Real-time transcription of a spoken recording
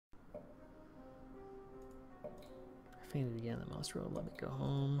Fainted again. The mouse road. Let me go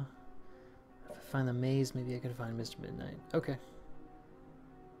home. If I find the maze, maybe I can find Mr. Midnight. Okay.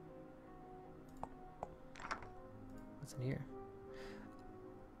 What's in here?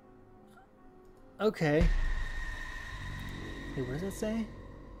 Okay. Hey, what does that say?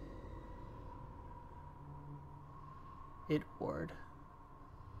 It ward.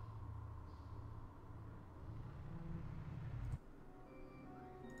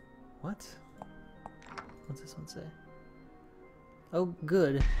 What? What's this one say? Oh,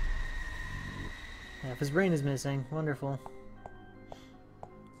 good. Half his brain is missing. Wonderful.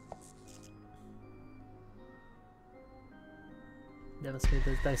 That must be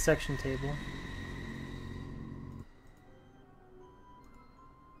the dissection table.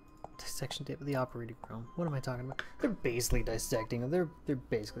 Dissection table, the operating room. What am I talking about? They're basically dissecting them. They're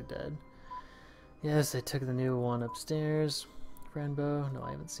basically dead. Yes, I took the new one upstairs. Fran Bow. No,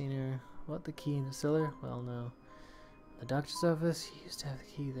 I haven't seen her. What, the key in the cellar? Well, no. The doctor's office? He used to have the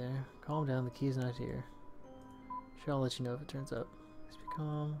key there. Calm down, the key's not here. Sure, I'll let you know if it turns up. Please be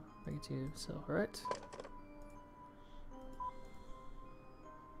calm. Bring it to you. So, alright.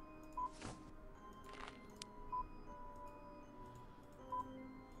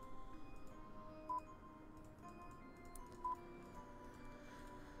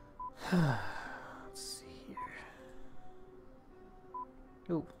 Let's see here.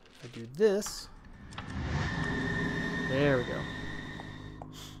 Oh, if I do this. There we go.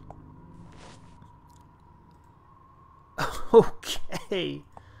 Okay.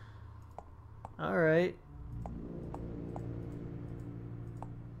 All right.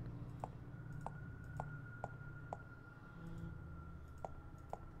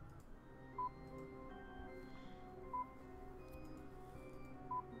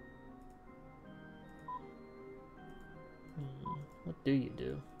 What do you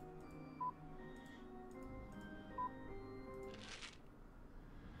do?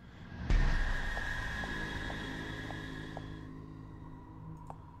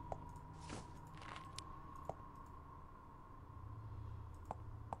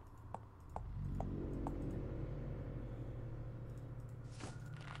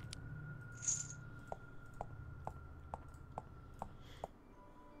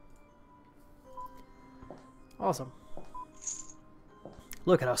 Awesome.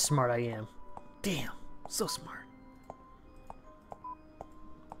 Look at how smart I am. Damn, so smart.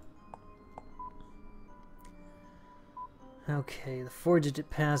 Okay, the 4-digit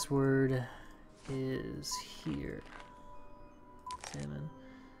password is here. Examine.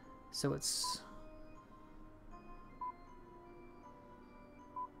 So it's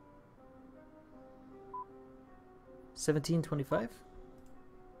 1725?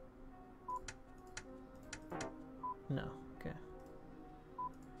 No. Okay.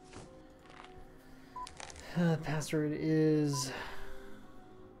 The password is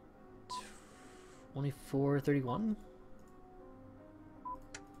 2431.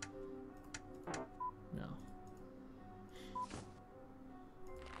 No.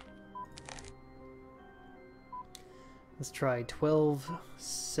 Let's try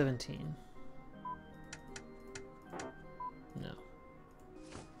 1217. No.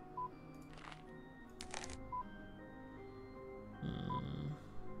 Hmm.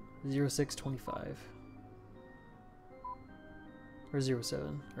 0625. Or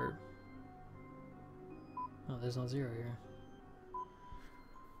 07. Or. Oh, there's no 0 here.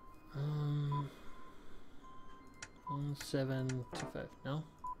 1725. No?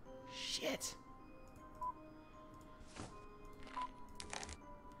 Shit!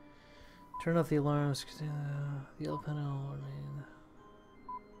 Turn off the alarms. The yellow panel will remain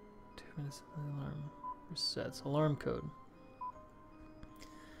 2 minutes until the alarm resets. Alarm code.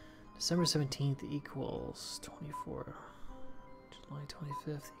 December 17th equals 24. July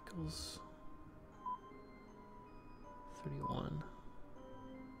 25th equals 31.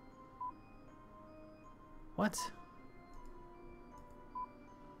 What?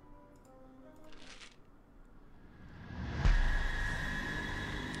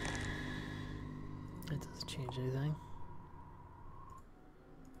 It doesn't change anything.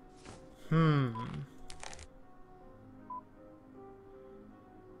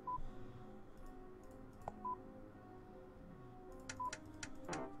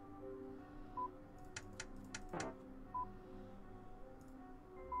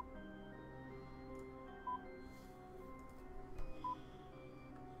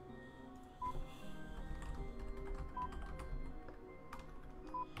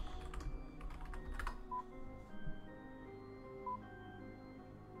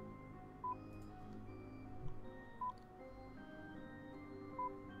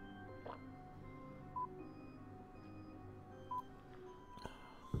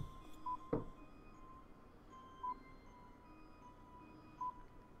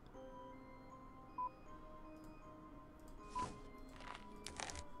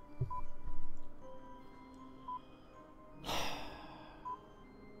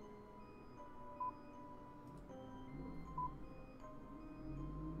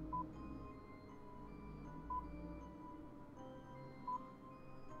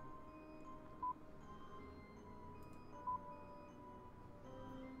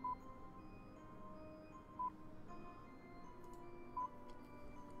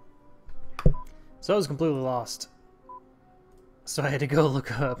 So I was completely lost. So I had to go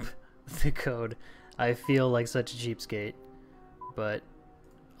look up the code. I feel like such a cheapskate. But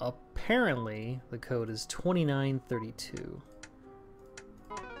apparently the code is 2932.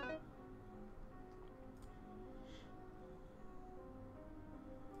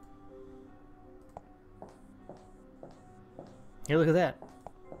 Here, look at that.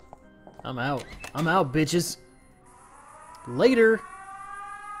 I'm out. I'm out, bitches. Later.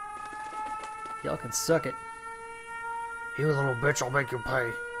 Y'all can suck it. You little bitch, I'll make you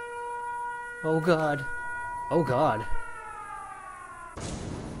pay. Oh god. Oh god.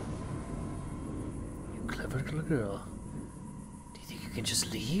 You clever little girl. Do you think you can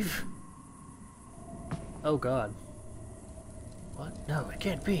just leave? Oh god. What? No, it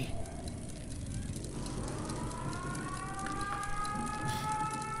can't be.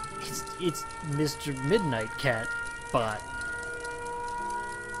 It's Mr. Midnight Cat Bot.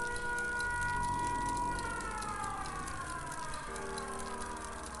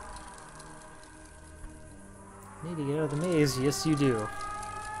 Need to get out of the maze. Yes, you do.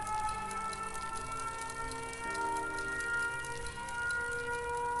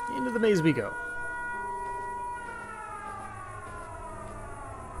 Into the maze we go.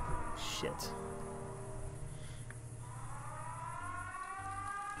 Shit.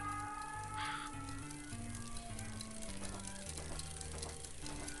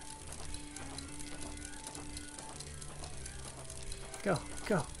 Go,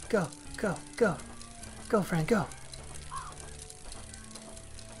 go, go, go, go. Go, Fran, go.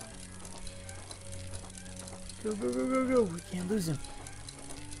 Go, go, go, go, go. We can't lose him.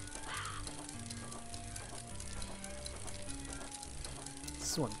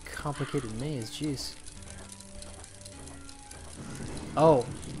 This is one complicated maze, jeez. Oh.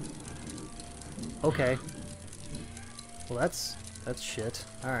 Okay. Well, that's shit.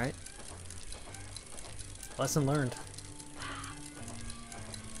 Alright. Lesson learned.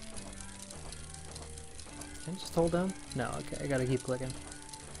 Can I just hold down? No, okay, I gotta keep clicking.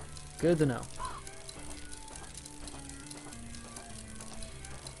 Good to know.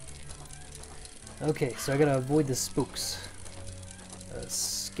 Okay, so I gotta avoid the spooks.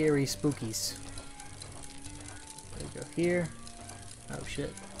 Scary spookies. There we go here. Oh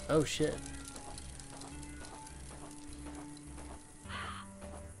shit. Oh shit.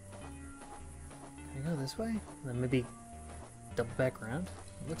 Can I go this way? Then maybe double back around?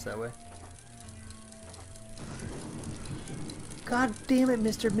 It looks that way. God damn it,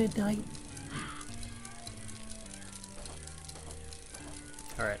 Mr. Midnight!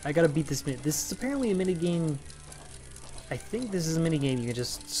 Alright, I gotta beat this minute. This is apparently a minigame. I think this is a minigame you can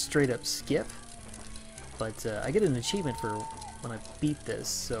just straight up skip. But I get an achievement for when I beat this,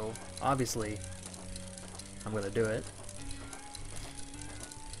 so obviously I'm gonna do it.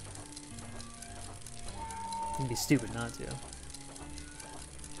 It'd be stupid not to.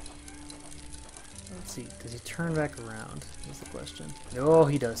 Let's see, does he turn back around? That's the question. Oh,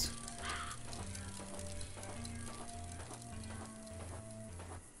 he does.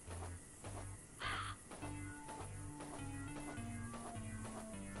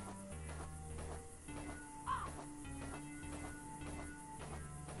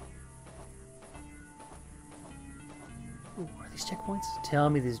 Ooh, are these checkpoints? Tell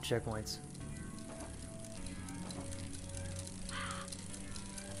me these are checkpoints.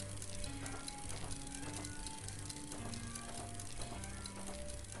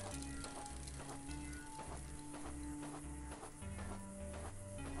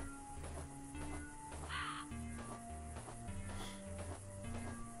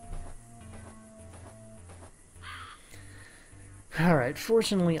 Alright,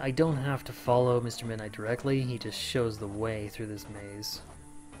 fortunately I don't have to follow Mr. Midnight directly, he just shows the way through this maze.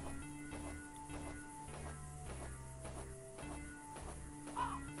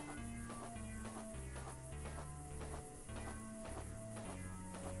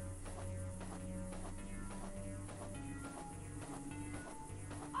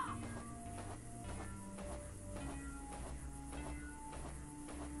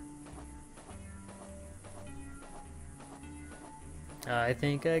 I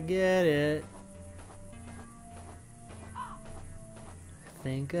think I get it. I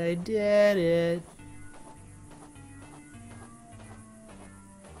think I did it.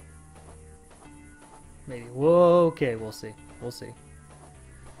 Maybe. Whoa, okay, we'll see. We'll see.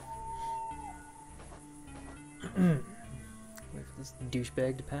 Wait for this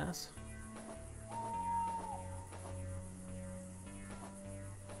douchebag to pass.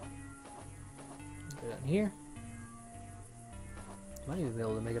 Go down here. Might even be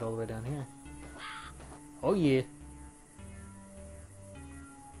able to make it all the way down here. Oh yeah.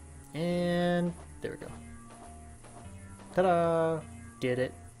 And There we go. Ta-da! Did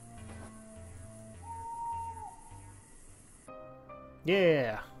it.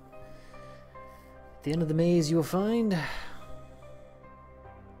 Yeah! At the end of the maze you will find...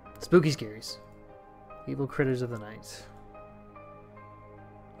 spooky scaries. Evil critters of the night.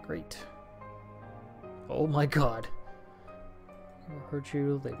 Great. Oh my god. They will hurt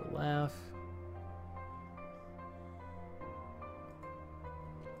you, they will laugh.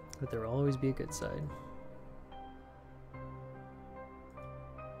 But there will always be a good side.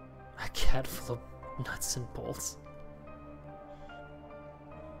 A cat full of nuts and bolts.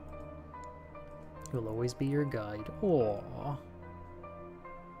 It will always be your guide. Aww.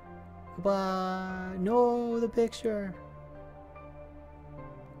 Goodbye. No, the picture.